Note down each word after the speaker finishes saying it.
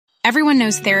Everyone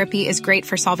knows therapy is great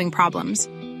for solving problems,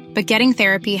 but getting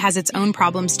therapy has its own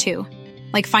problems too,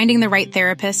 like finding the right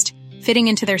therapist, fitting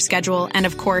into their schedule, and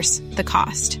of course, the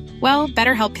cost. Well,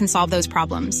 BetterHelp can solve those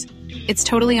problems. It's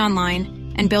totally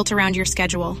online and built around your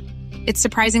schedule. It's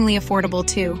surprisingly affordable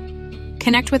too.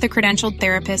 Connect with a credentialed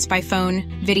therapist by phone,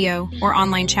 video, or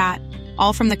online chat,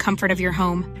 all from the comfort of your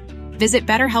home. Visit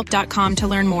BetterHelp.com to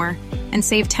learn more and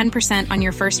save 10% on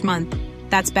your first month.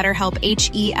 That's BetterHelp,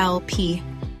 H-E-L-P.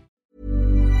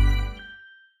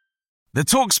 The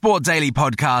TalkSport Daily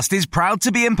podcast is proud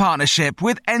to be in partnership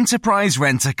with Enterprise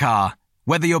Rent-A-Car.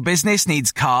 Whether your business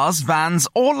needs cars, vans,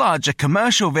 or larger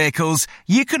commercial vehicles,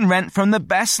 you can rent from the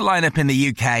best lineup in the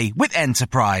UK with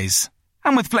Enterprise.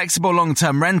 And with flexible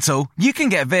long-term rental, you can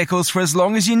get vehicles for as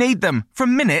long as you need them,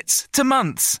 from minutes to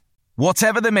months.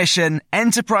 Whatever the mission,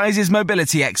 Enterprise's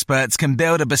mobility experts can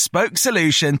build a bespoke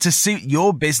solution to suit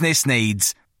your business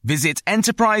needs. Visit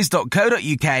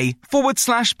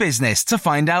enterprise.co.uk/business to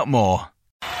find out more.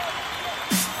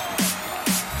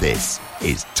 This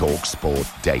is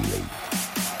TalkSport Daily.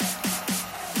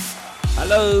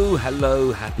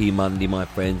 Hello, happy Monday, my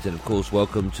friends, and of course,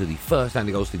 welcome to the first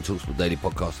Andy Goldstein TalkSport Daily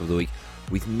podcast of the week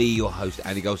with me, your host,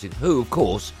 Andy Goldstein, who, of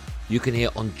course, you can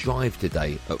hear on Drive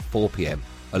today at 4 p.m.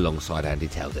 alongside Andy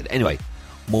Townsend. Anyway,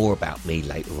 more about me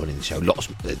later on in the show. Lots,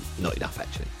 not enough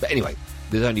actually. But anyway,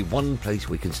 there's only one place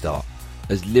we can start,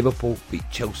 as Liverpool beat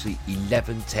Chelsea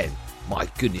 11-10. My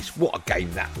goodness, what a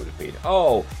game that would have been.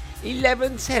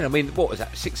 11-10. I mean, what was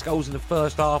that? 6 goals in the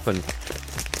first half and...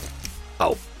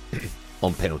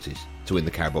 on penalties to win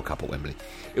the Carabao Cup at Wembley.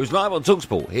 It was live on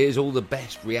TalkSport. Here's all the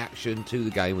best reaction to the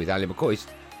game with Ali McCoist,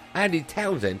 Andy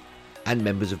Townsend, and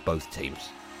members of both teams.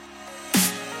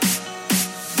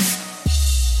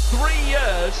 3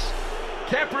 years,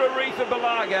 Kepa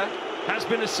Arrizabalaga has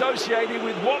been associated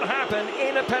with what happened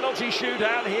in a penalty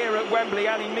shootout here at Wembley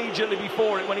and immediately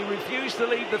before it when he refused to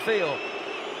leave the field.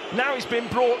 Now he's been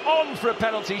brought on for a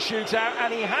penalty shootout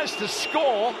and he has to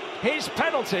score his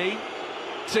penalty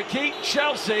to keep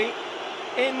Chelsea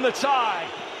in the tie.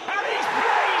 And he's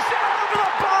blazed it over the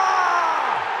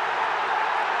bar!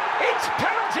 It's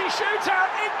penalty shootout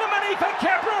in the money for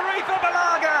Kepa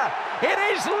Arrizabalaga. It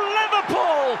is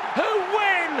Liverpool who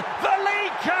win the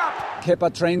League Cup. Kepa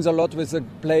trains a lot with the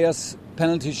players'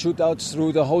 penalty shootouts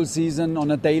through the whole season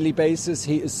on a daily basis.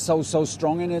 He is so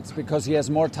strong in it because he has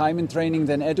more time in training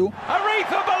than Edu.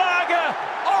 Arrizabalaga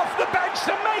off the bench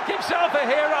to make himself a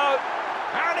hero.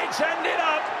 And it's ended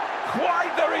up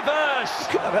quite the reverse. You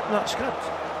couldn't have written that script.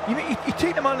 You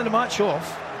take the man of the match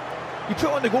off, you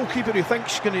put on the goalkeeper who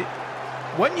thinks going to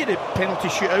win you the penalty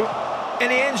shootout,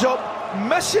 and he ends up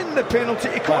missing the penalty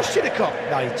to cost you the cup.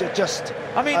 No, just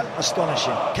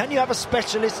astonishing. Can you have a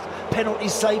specialist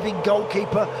penalty-saving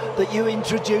goalkeeper that you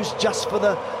introduce just for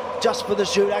the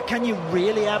shootout? Can you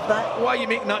really have that? Why are you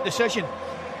making that decision?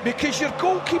 Because your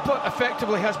goalkeeper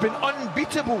effectively has been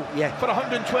unbeatable for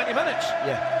 120 minutes.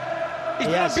 Yeah. He's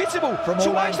been unbeatable.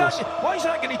 So why is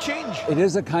that going to change? It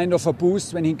is a kind of a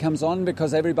boost when he comes on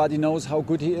because everybody knows how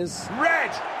good he is.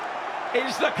 Red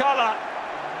is the colour.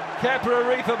 Kepa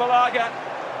Arrizabalaga,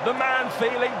 the man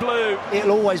feeling blue.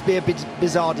 It'll always be a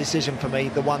bizarre decision for me,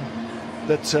 the one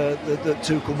that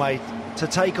Tuchel made, to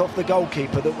take off the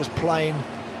goalkeeper that was playing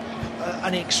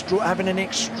having an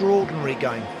extraordinary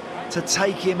game. To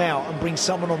take him out and bring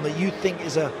someone on that you think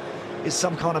is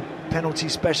some kind of penalty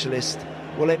specialist,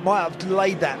 well, it might have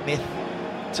laid that myth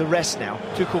to rest now.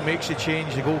 Tuchel makes the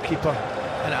change, the goalkeeper,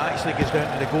 and it actually gets down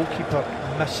to the goalkeeper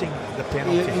missing the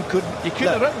penalty. You couldn't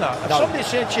have written that. If somebody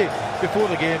said to you before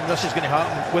the game, this is going to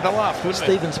happen, with a laugh, wouldn't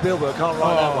Steven it? Spielberg can't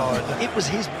write that one. It was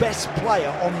his best player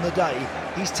on the day.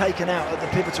 He's taken out at the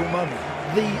pivotal moment,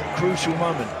 the crucial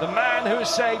moment. The man who has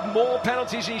saved more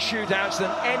penalties in shootouts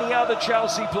than any other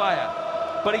Chelsea player,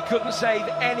 but he couldn't save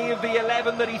any of the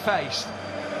 11 that he faced.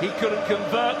 He couldn't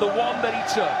convert the one that he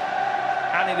took.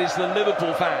 And it is the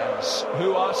Liverpool fans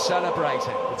who are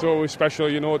celebrating. It's always special,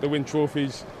 to win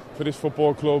trophies for this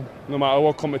football club, no matter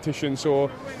what competition. So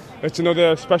it's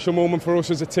another special moment for us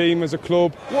as a team, as a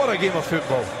club. What a game of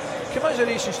football.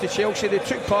 Congratulations to Chelsea. They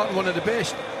took part in one of the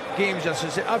best games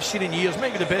I've seen in years.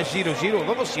 Maybe the best 0-0 I've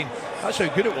ever seen. That's how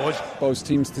good it was. Both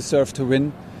teams deserve to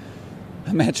win.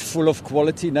 A match full of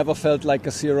quality, never felt like a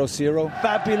 0-0.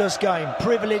 Fabulous game.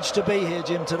 Privileged to be here,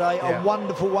 Jim, today. Yeah. A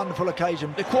wonderful, wonderful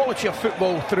occasion. The quality of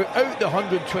football throughout the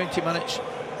 120 minutes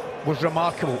was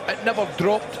remarkable. It never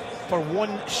dropped for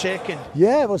 1 second.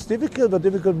 Yeah, it was difficult. The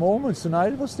difficult moments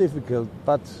tonight was difficult,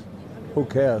 but who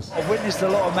cares? I've witnessed a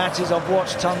lot of matches. I've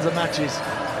watched tons of matches.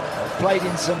 Played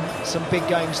in some big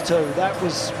games too. That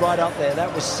was right up there.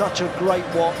 That was such a great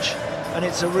watch. and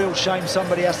it's a real shame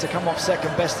somebody has to come off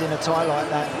second best in a tie like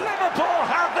that. Liverpool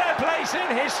have their place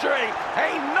in history. A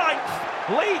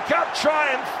 9th League Cup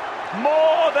triumph,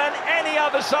 more than any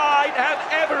other side have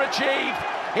ever achieved.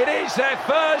 It is their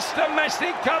first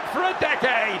domestic cup for a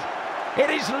decade. It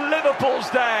is Liverpool's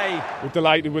day. We're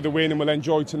delighted with the win and we'll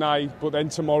enjoy tonight, but then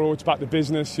tomorrow it's back to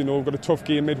business. You know, we've got a tough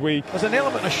game midweek. There's an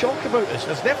element of shock about this.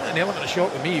 There's definitely an element of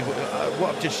shock to me,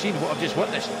 what I've just seen, what I've just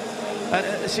witnessed. And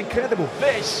it's incredible.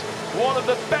 This, one of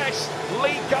the best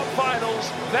League Cup finals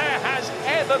there has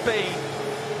ever been.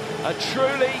 A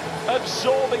truly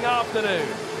absorbing afternoon.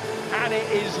 And it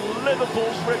is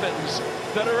Liverpool's ribbons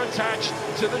that are attached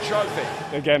to the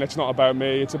trophy. Again, it's not about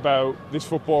me, it's about this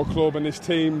football club and this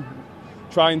team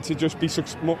trying to just be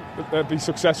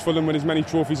successful and win as many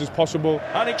trophies as possible.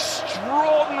 An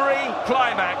extraordinary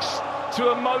climax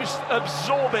to a most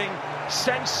absorbing,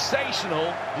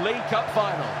 sensational League Cup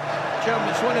final. Chairman,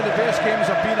 it's one of the best games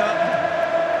I've been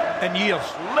at in years.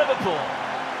 Liverpool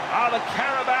are the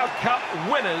Carabao Cup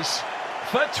winners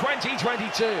for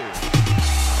 2022.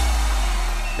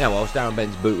 Now, whilst Darren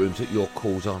Bent's boot room took your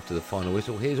calls after the final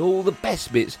whistle, here's all the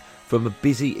best bits from a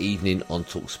busy evening on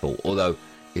TalkSport. Although,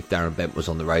 if Darren Bent was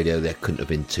on the radio, there couldn't have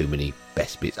been too many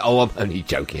best bits. Oh, I'm only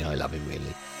joking. I love him,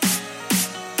 really.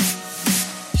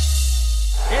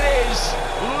 It is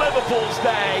Liverpool's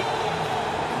day.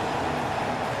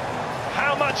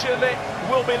 How much of it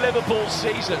will be Liverpool's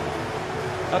season?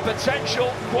 A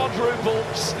potential quadruple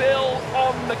still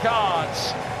on the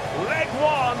cards. Leg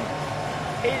one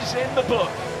is in the book.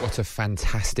 What a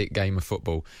fantastic game of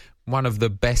football. One of the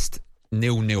best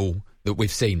 0-0 that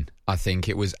we've seen, I think.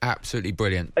 It was absolutely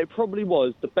brilliant. It probably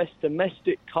was the best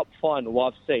domestic cup final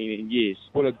I've seen in years.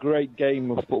 What a great game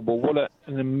of football. What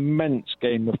an immense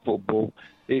game of football.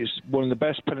 It's one of the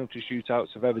best penalty shootouts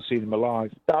I've ever seen in my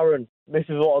life. Darren, this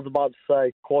is what I was about to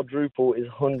say. Quadruple is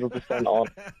 100% on.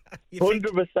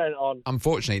 100% on.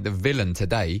 Unfortunately, the villain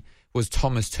today was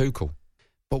Thomas Tuchel.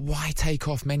 But why take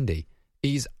off Mendy?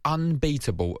 He's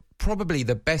unbeatable. Probably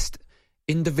the best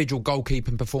individual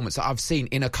goalkeeping performance that I've seen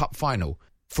in a cup final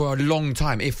for a long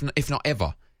time, if not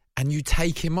ever. And you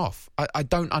take him off. I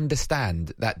don't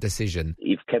understand that decision.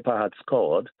 If Kepa had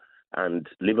scored and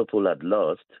Liverpool had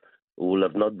lost, we would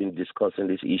have not been discussing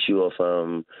this issue of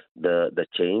the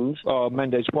change. Oh,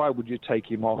 Mendes, why would you take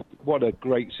him off? What a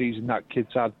great season that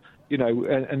kid's had. You know,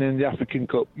 and in the African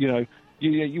Cup, you know,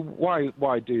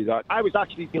 why do that? I was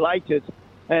actually delighted.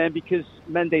 Because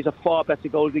Mendes a far better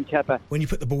goal than Kepa. When you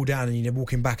put the ball down and you're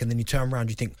walking back and then you turn around,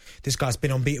 you think, this guy's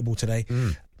been unbeatable today.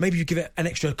 Maybe you give it an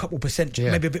extra couple percent,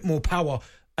 maybe a bit more power,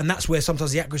 and that's where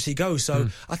sometimes the accuracy goes. So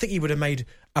I think he would have made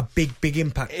a big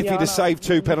impact. If he'd have saved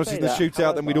two penalties in the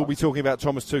shootout, then we'd all be talking about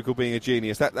Thomas Tuchel being a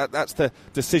genius. That's the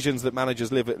decisions that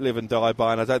managers live and die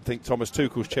by, and I don't think Thomas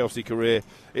Tuchel's Chelsea career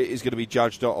is going to be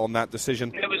judged on that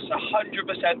decision. It was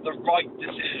 100% the right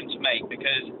decision to make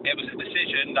because it was a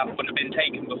decision that would have been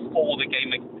taken before the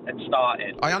game had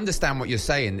started. I understand what you're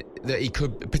saying, that he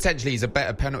could potentially he's a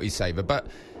better penalty saver, but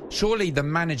surely the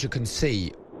manager can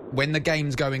see when the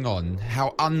game's going on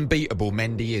how unbeatable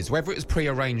Mendy is, whether it was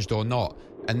pre-arranged or not,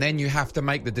 and then you have to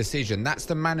make the decision. That's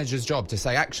the manager's job to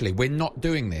say, actually, we're not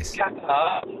doing this.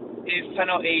 Kepa, his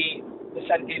penalty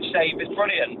percentage save is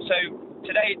brilliant. So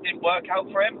today it didn't work out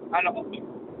for him, and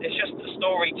it's just a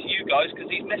story to you guys because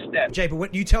he's missed it. Jay,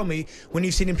 but you tell me when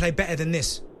you've seen him play better than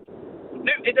this.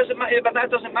 No, it doesn't matter, but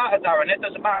that doesn't matter, Darren. It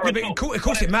doesn't matter at all. Of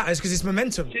course it matters because it's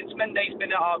momentum. Since Mendy's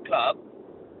been at our club,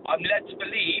 I'm led to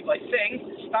believe, I think,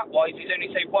 stat-wise, he's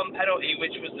only saved one penalty,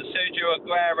 which was the Sergio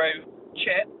Aguero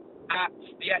chip at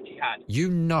the Etihad. You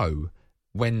know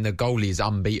when the goalie is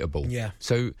unbeatable. Yeah.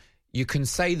 So you can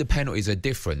say the penalties are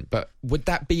different, but would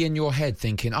that be in your head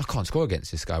thinking, I can't score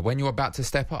against this guy when you're about to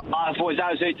step up? I thought it was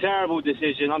an absolutely terrible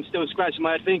decision. I'm still scratching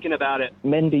my head thinking about it.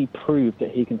 Mendy proved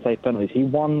that he can save penalties. He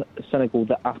won Senegal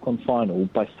the AFCON final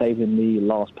by saving the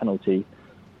last penalty.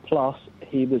 Plus,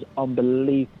 he was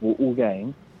unbelievable all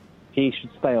game. He should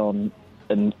stay on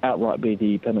and outright be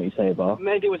the penalty saver.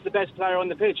 Mendy was the best player on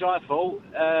the pitch, I thought.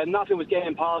 Nothing was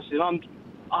getting past him.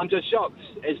 I'm just shocked.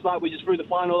 It's like we just threw the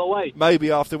final away.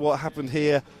 Maybe after what happened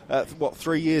here,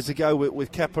 3 years ago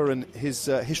with Kepa and his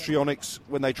histrionics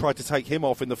when they tried to take him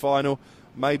off in the final,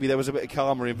 maybe there was a bit of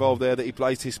karma involved there that he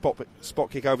placed his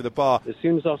spot kick over the bar. As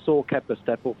soon as I saw Kepa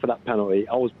step up for that penalty,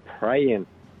 I was praying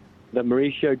that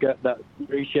Mauricio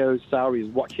Sarri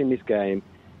is watching this game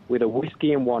with a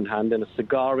whiskey in one hand and a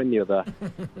cigar in the other.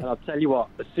 And I'll tell you what,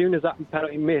 as soon as that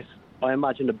penalty missed, I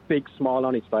imagined a big smile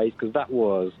on his face because that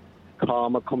was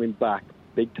karma coming back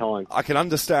big time. I can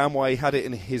understand why he had it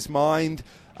in his mind.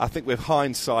 I think with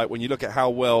hindsight, when you look at how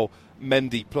well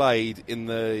Mendy played in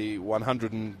the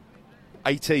 120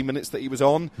 18 minutes that he was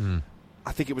on.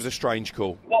 I think it was a strange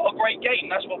call. What a great game.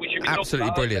 That's what we should be Absolutely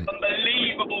talking about. brilliant.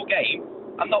 Unbelievable game.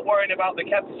 I'm not worrying about the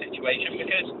Kepa situation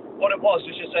because what it was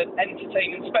just an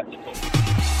entertaining spectacle.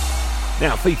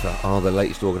 Now, FIFA are the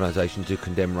latest organisation to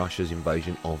condemn Russia's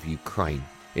invasion of Ukraine.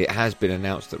 It has been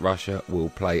announced that Russia will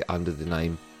play under the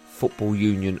name Football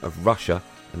Union of Russia,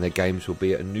 and their games will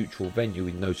be at a neutral venue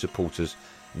with no supporters,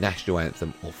 national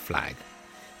anthem or flag.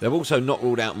 They've also not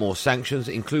ruled out more sanctions,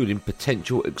 including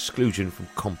potential exclusion from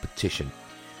competition,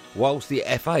 whilst the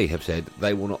FA have said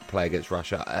they will not play against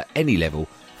Russia at any level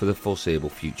for the foreseeable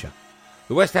future.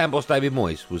 The West Ham boss David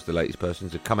Moyes was the latest person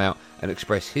to come out and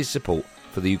express his support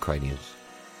for the Ukrainians.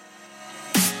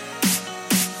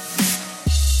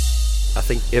 I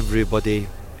think everybody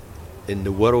in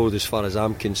the world, as far as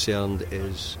I'm concerned,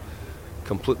 is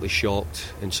completely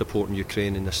shocked in supporting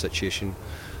Ukraine in this situation.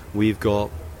 We've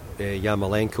got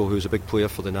Yarmolenko, who's a big player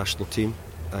for the national team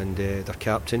and their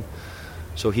captain,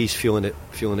 so he's feeling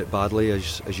it badly,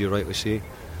 as you rightly say.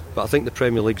 But I think the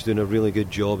Premier League's doing a really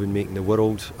good job in making the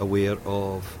world aware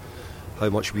of how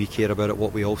much we care about it,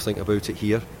 what we all think about it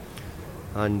here,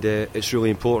 and it's really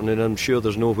important. And I'm sure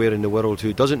there's nowhere in the world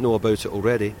who doesn't know about it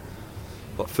already.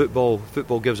 But football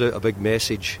gives out a big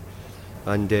message,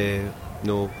 and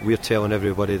we're telling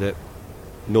everybody that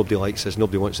nobody likes this,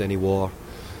 nobody wants any war,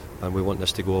 and we want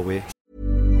this to go away.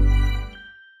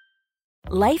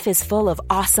 Life is full of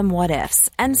awesome what-ifs,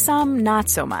 and some not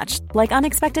so much, like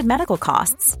unexpected medical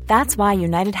costs. That's why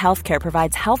United Healthcare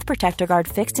provides Health Protector Guard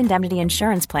fixed indemnity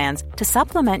insurance plans to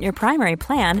supplement your primary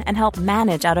plan and help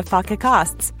manage out-of-pocket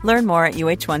costs. Learn more at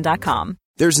uh1.com.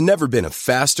 There's never been a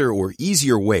faster or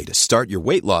easier way to start your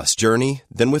weight loss journey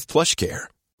than with PlushCare.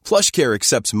 PlushCare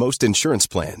accepts most insurance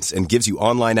plans and gives you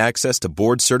online access to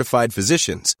board-certified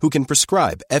physicians who can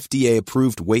prescribe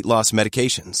FDA-approved weight loss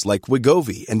medications like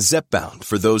Wegovy and Zepbound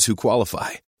for those who qualify.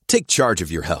 Take charge of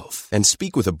your health and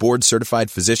speak with a board-certified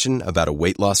physician about a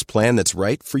weight loss plan that's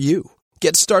right for you.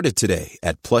 Get started today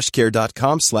at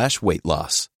plushcare.com/weight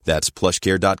loss. That's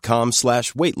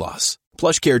plushcare.com/weight loss.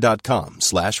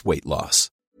 plushcare.com/weight loss.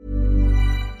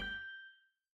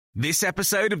 This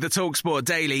episode of the TalkSport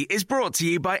Daily is brought to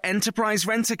you by Enterprise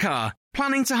Rent-A-Car.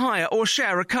 Planning to hire or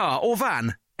share a car or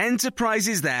van? Enterprise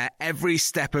is there every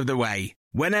step of the way.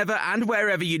 Whenever and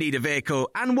wherever you need a vehicle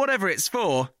and whatever it's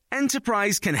for,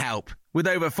 Enterprise can help. With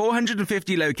over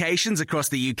 450 locations across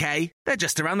the UK, they're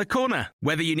just around the corner.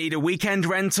 Whether you need a weekend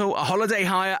rental, a holiday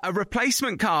hire, a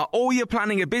replacement car, or you're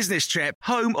planning a business trip,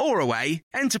 home or away,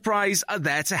 Enterprise are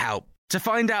there to help. To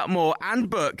find out more and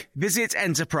book, visit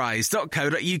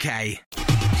enterprise.co.uk.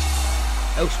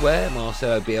 Elsewhere,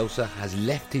 Marcelo Bielsa has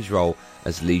left his role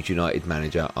as Leeds United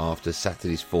manager after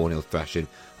Saturday's 4-0 thrashing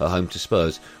at home to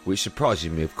Spurs, which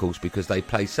surprises me, of course, because they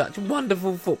play such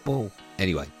wonderful football.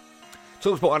 Anyway,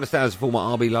 TalkSport understands former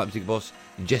RB Leipzig boss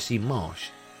Jesse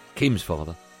Marsch, Kim's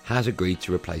father, has agreed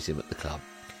to replace him at the club.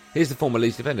 Here's the former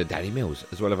Leeds defender Danny Mills,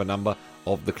 as well as a number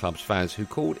of the club's fans who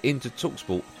called into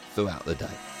TalkSport throughout the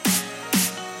day.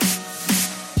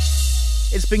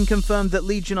 It's been confirmed that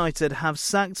Leeds United have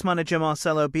sacked manager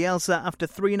Marcelo Bielsa after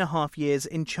 3.5 years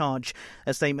in charge.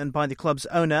 A statement by the club's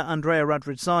owner, Andrea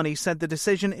Radrizzani, said the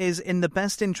decision is in the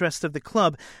best interest of the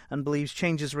club and believes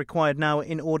changes required now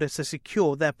in order to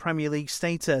secure their Premier League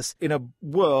status. In a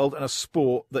world and a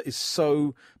sport that is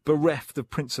so bereft of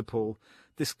principle,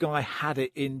 this guy had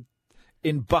it in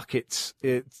buckets,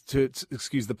 to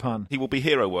excuse the pun. He will be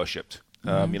hero worshipped,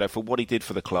 for what he did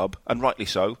for the club, and rightly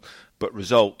so, but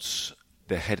results,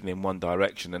 they're heading in one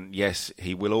direction, and yes,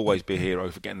 he will always be a hero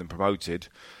for getting them promoted,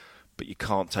 but you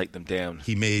can't take them down.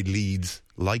 He made Leeds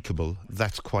likeable.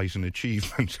 That's quite an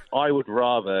achievement. I would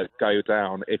rather go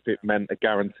down if it meant a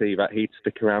guarantee that he'd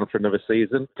stick around for another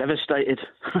season. Devastated,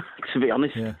 to be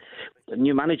honest. Yeah. The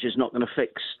new manager's not going to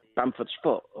fix Bamford's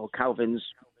foot or Calvin's,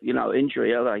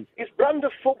 injury, are they? His brand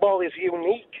of football is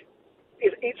unique.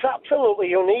 It's absolutely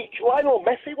unique. Lionel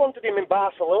Messi wanted him in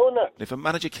Barcelona. If a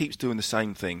manager keeps doing the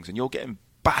same things and you're getting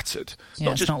battered,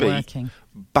 not working.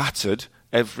 Battered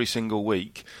every single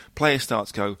week, players start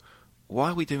to go, why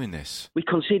are we doing this? We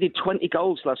conceded 20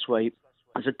 goals last week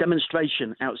as a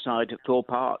demonstration outside of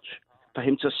Thorpe Arch for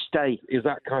him to stay. He's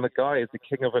that kind of guy. He's the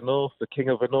king of the north. The king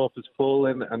of the north has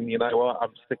fallen, and you know what?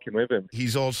 I'm sticking with him.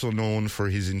 He's also known for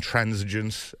his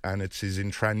intransigence, and it's his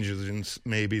intransigence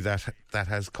maybe that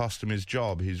has cost him his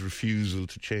job, his refusal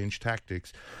to change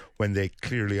tactics when they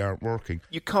clearly aren't working.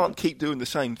 You can't keep doing the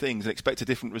same things and expect a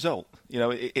different result.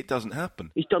 It doesn't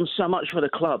happen. He's done so much for the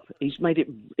club. He's made it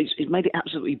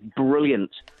absolutely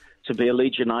brilliant to be a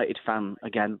Leeds United fan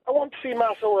again. I want to see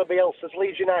Marcelo Bielsa's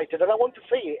Leeds United, and I want to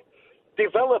see it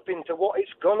develop into what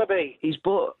it's going to be. He's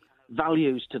brought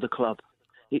values to the club.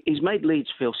 He's made Leeds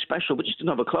feel special, but just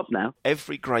another club now.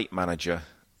 Every great manager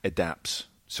adapts.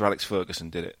 Sir Alex Ferguson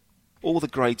did it. All the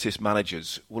greatest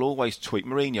managers will always tweak.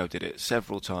 Mourinho did it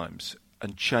several times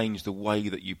and change the way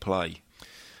that you play.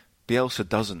 Bielsa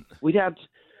doesn't. We'd had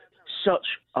such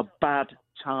a bad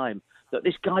time that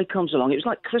this guy comes along. It was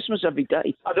like Christmas every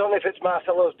day. I don't know if it's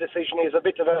Marcelo's decision. He's a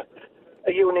bit of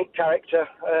a unique character,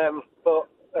 but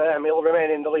he'll remain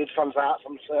in the Leeds fans' hearts,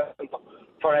 I'm certain,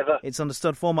 forever. It's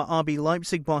understood former RB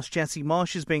Leipzig boss Jesse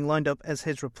Marsch is being lined up as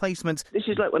his replacement. This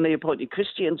is like when they appointed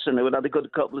Christiansen, who had a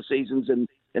good couple of seasons in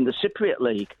the Cypriot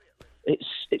League.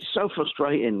 It's so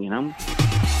frustrating, you know.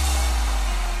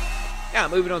 Yeah,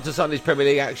 moving on to Sunday's Premier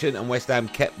League action, and West Ham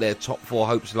kept their top four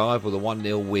hopes alive with a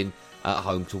 1-0 win at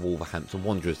home to Wolverhampton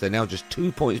Wanderers. They're now just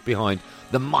 2 points behind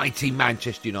the mighty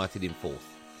Manchester United in fourth.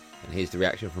 And here's the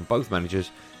reaction from both managers,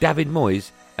 David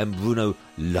Moyes and Bruno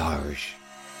Lage.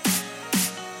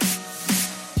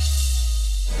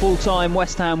 Full-time,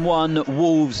 West Ham 1,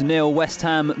 Wolves 0. West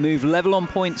Ham move level on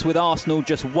points with Arsenal,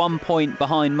 just 1 point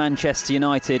behind Manchester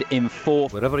United in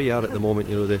fourth. Wherever you are at the moment,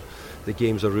 you know, the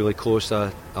games are really close.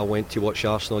 I went to watch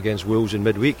Arsenal against Wolves in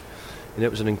midweek, and it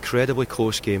was an incredibly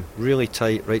close game, really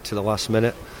tight right to the last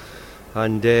minute.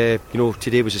 And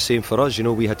today was the same for us. You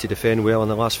know, we had to defend well in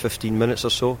the last 15 minutes or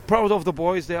so. Proud of the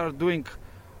boys. They are doing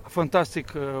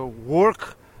fantastic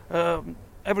work.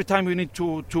 Every time we need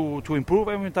to improve.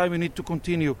 Every time we need to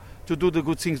continue to do the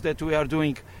good things that we are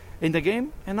doing in the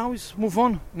game, and now it's move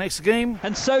on, next game.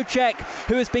 And Souček,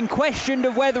 who has been questioned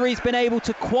of whether he's been able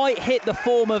to quite hit the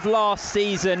form of last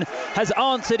season, has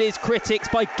answered his critics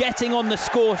by getting on the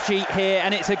score sheet here,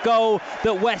 and it's a goal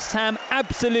that West Ham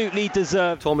absolutely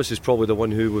deserved. Thomas is probably the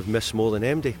one who we've missed more than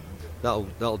MD.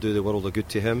 That'll do the world of good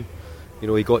to him. You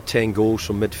know, he got 10 goals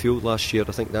from midfield last year.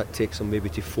 I think that takes him maybe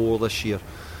to 4 this year.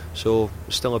 So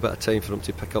still a bit of time for him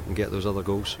to pick up and get those other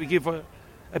goals. We give a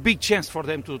big chance for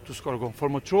them to score a goal. For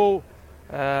Matro,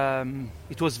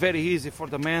 it was very easy for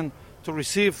the man to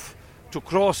receive, to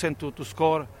cross and to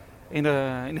score in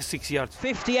a 6 yards.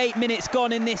 58 minutes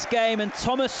gone in this game, and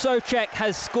Thomas Souček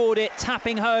has scored it,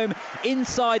 tapping home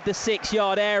inside the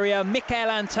 6-yard area. Mikel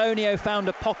Antonio found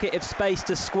a pocket of space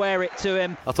to square it to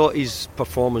him. I thought his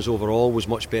performance overall was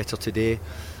much better today.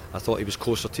 I thought he was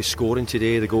closer to scoring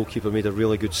today. The goalkeeper made a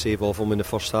really good save off him in the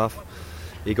first half.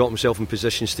 He got himself in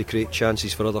positions to create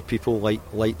chances for other people,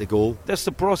 like the goal. That's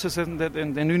the process, and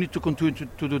we need to continue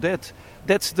to do that.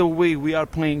 That's the way we are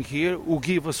playing here. Who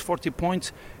give us 40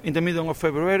 points in the middle of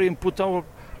February and put our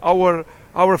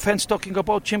fans talking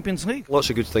about Champions League. Lots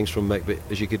of good things from Mick, but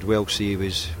as you could well see, he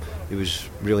was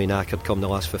really knackered come the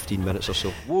last 15 minutes or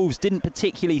so. Wolves didn't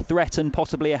particularly threaten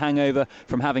possibly a hangover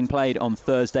from having played on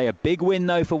Thursday. A big win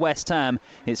though for West Ham.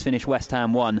 It's finished West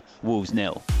Ham 1, Wolves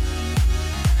 0.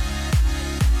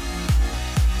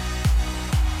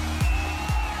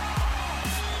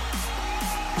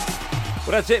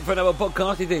 Well, that's it for another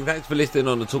podcast. Thanks for listening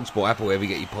on the TalkSport app or wherever you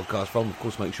get your podcast from. Of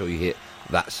course, make sure you hit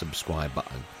that subscribe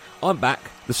button. I'm back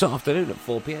this afternoon at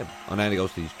 4 p.m. on Andy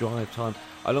Goldstein's Drive Time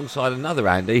alongside another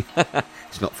Andy.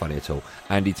 It's not funny at all.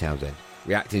 Andy Townsend,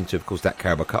 reacting to, of course, that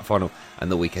Carabao Cup final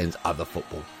and the weekend's other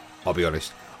football. I'll be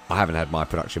honest, I haven't had my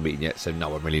production meeting yet, so no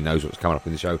one really knows what's coming up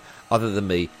in the show other than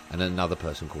me and another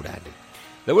person called Andy.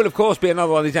 There will, of course, be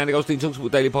another one of these Andy Goldstein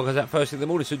TalkSport Daily Podcasts at first thing in the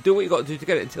morning, so do what you've got to do to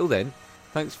get it. Until then,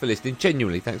 thanks for listening.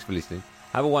 Genuinely, thanks for listening.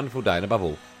 Have a wonderful day, and above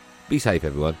all, be safe,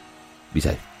 everyone. Be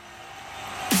safe.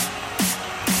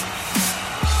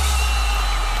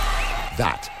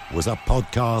 That was a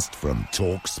podcast from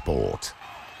TalkSport.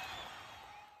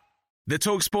 The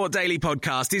TalkSport Daily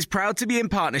Podcast is proud to be in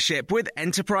partnership with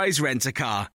Enterprise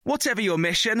Rent-A-Car. Whatever your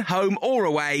mission, home or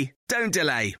away, don't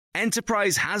delay.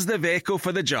 Enterprise has the vehicle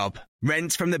for the job.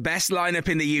 Rent from the best lineup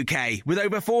in the UK. With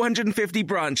over 450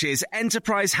 branches,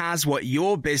 Enterprise has what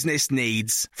your business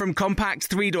needs. From compact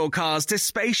 3-door cars to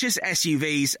spacious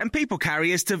SUVs and people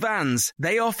carriers to vans,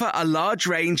 they offer a large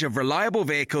range of reliable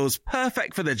vehicles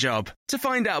perfect for the job. To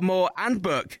find out more and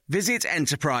book, visit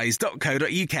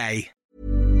enterprise.co.uk.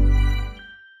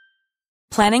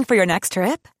 Planning for your next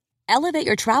trip? Elevate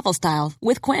your travel style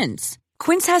with Quince.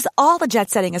 Quince has all the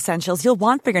jet-setting essentials you'll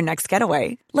want for your next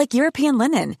getaway, like European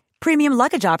linen, premium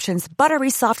luggage options, buttery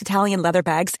soft Italian leather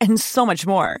bags, and so much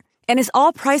more. And is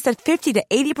all priced at 50 to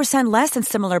 80% less than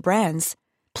similar brands.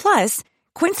 Plus,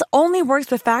 Quince only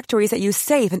works with factories that use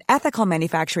safe and ethical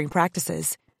manufacturing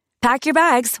practices. Pack your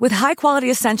bags with high-quality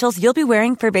essentials you'll be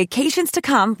wearing for vacations to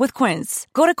come with Quince.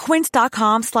 Go to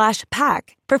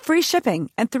quince.com/pack for free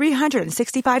shipping and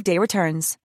 365-day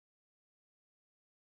returns.